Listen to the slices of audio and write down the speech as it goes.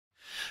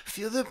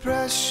Feel the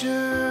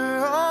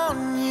pressure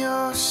on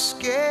your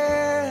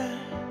skin,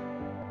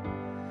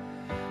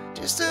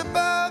 just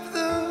above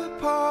the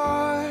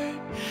part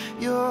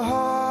your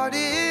heart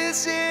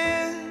is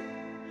in.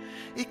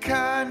 It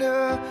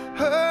kinda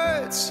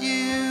hurts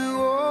you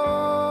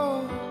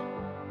all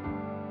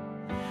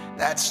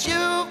that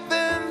you've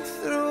been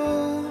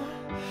through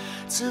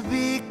to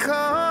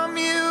become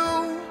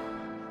you.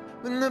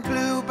 When the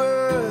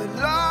bluebird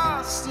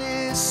lost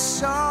his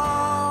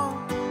song,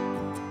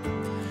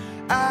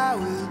 I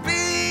will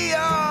be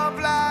your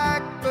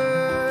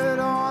blackbird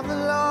on the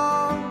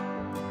lawn.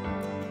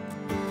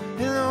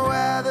 And the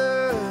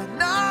weather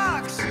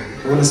knocks.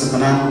 Una sa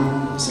tanan,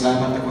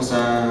 salamat ako sa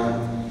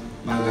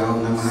mga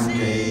gahong namahan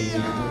kay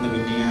atong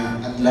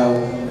nabibinga adlaw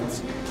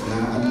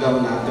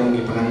na atong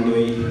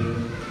ipangandoy.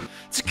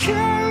 To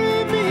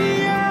carry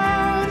me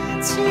out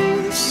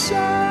into the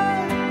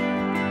sun,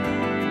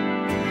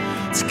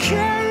 to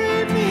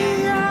carry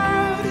me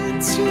out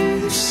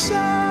into the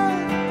sun.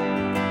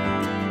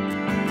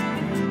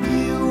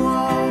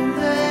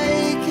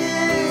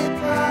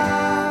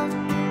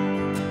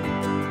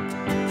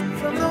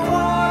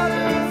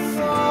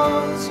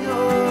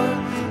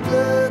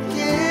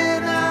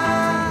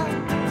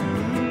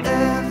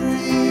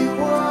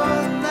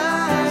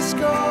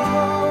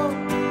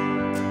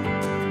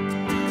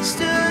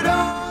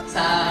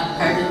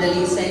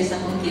 Dali sa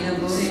isang kong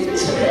kinabuhi.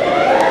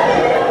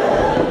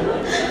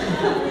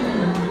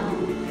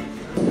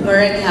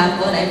 Correct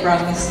hapon, I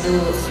promise to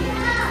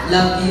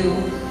love you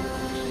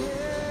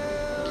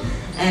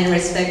and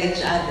respect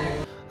each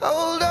other.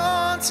 Hold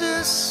on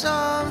to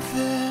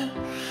something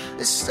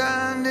that's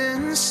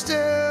standing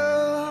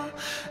still,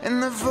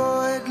 and the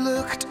void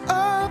looked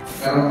up.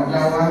 Karong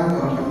adlaw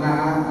karong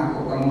paglaan ako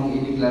kamong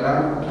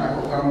ideklara,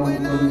 ako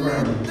kamong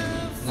confirm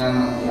nga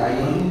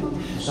iayon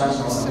usa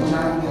sa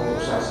una o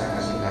usa sa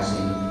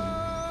kasing-kasing.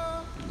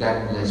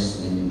 God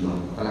bless ninyo.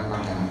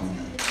 Palakpakan.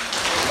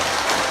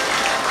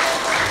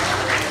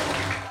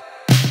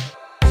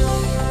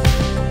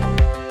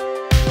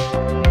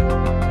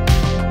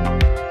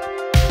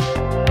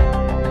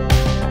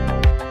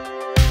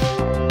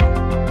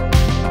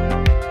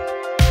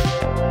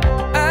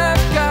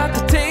 I've got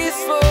the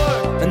taste for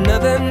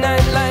another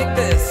night like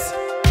this.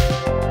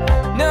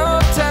 No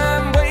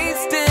time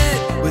wasted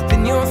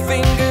within your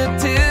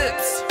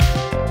fingertips.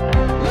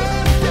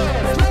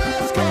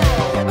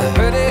 I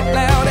heard it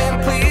loud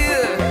and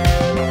clear.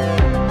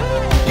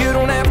 You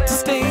don't have to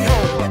stay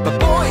home, but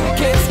boy, you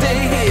can't stay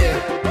here.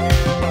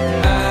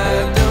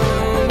 I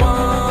don't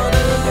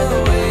wanna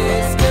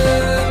waste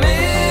a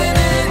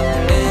minute.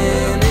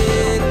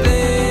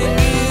 Anything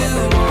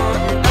you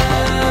want,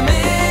 I'm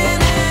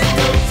in it.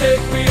 Don't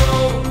take me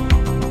home.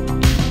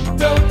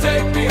 Don't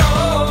take me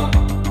home.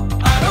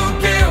 I don't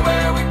care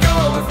where we go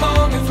as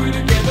long as we're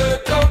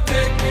together. Don't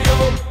take me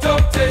home.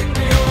 Don't take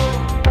me home.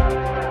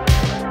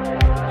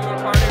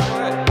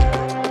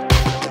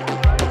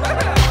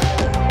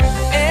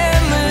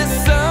 Endless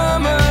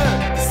summer,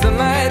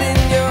 sunlight in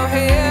your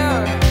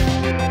hair.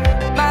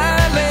 My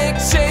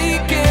legs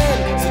shaking,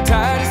 so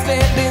tired of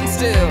standing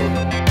still.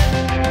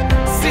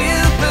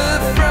 Seal the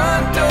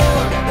front door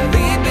and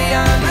leave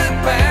behind the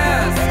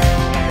past.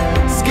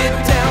 Skip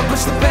down,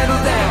 push the pedal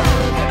down,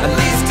 at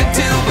least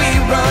until we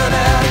run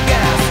out of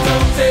gas.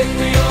 Don't take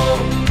me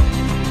home.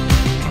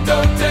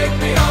 Don't take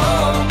me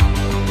home.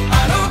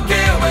 I don't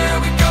care where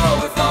we go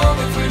as long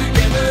as we're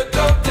together.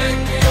 Don't take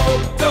me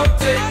home. Don't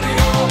take me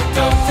home.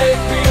 Don't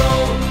take me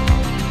home.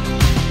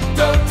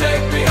 Don't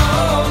take me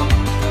home.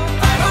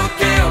 I don't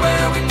care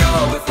where we go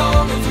as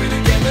long as we're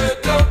together.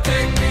 Don't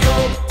take me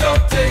home.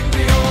 Don't take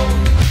me home.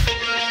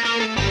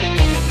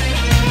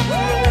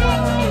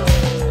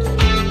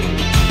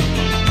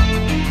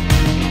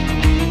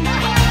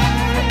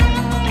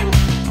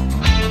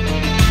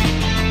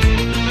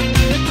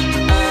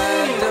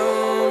 I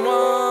don't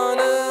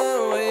wanna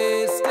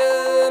waste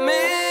a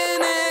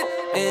minute.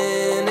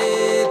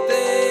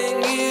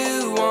 Anything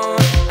you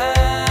want,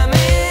 I'm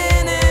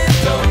in it.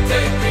 Don't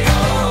take me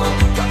home.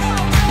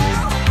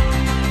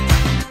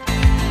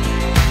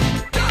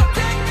 Don't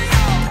take me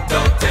home.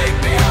 Don't take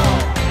me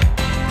home.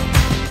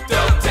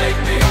 Don't take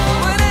me home.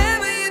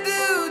 Whatever you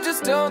do,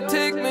 just don't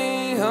take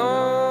me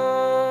home.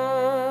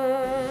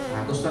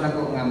 Gusto na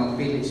ko nga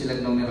magpili sila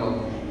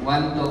numero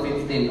 1 to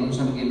 15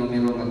 unsa mga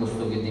numero nga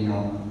gusto gid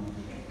nimo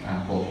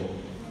ako.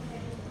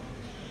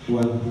 1.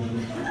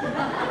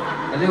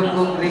 Dali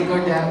ko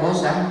record ya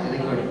boss ha,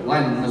 record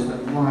 1 gusto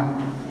mo ha.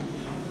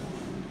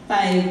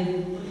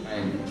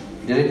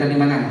 5. Dili tani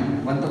mana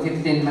 1 to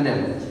 15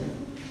 madam.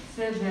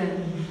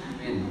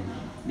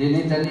 7.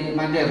 Dili tani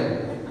madam.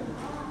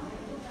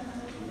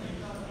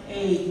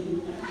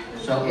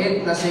 8. So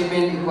 8 plus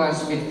 7 equals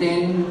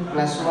 15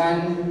 plus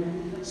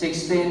 1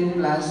 16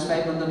 plus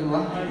 5 unto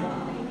mo.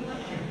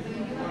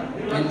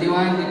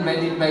 21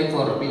 divided by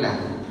 4 pila.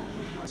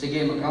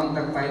 Sige, mag-count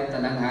tag 5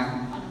 tanan ha.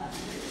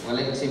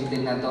 Wala ka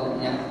 17 na to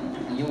nya.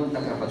 Ang yung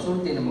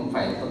tagapagsulti na mong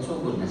 5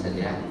 pagsugod na sa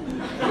diha.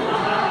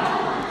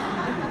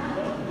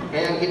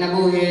 Kaya ang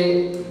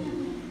kinabuhi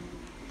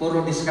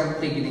puro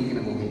diskarte gining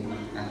kinabuhi.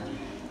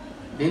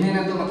 Dini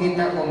na ito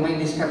makita kung may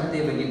diskarte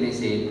ba gini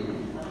si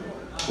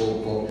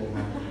Popo.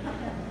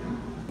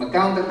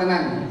 Mag-count ang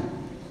tanan.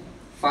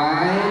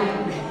 5,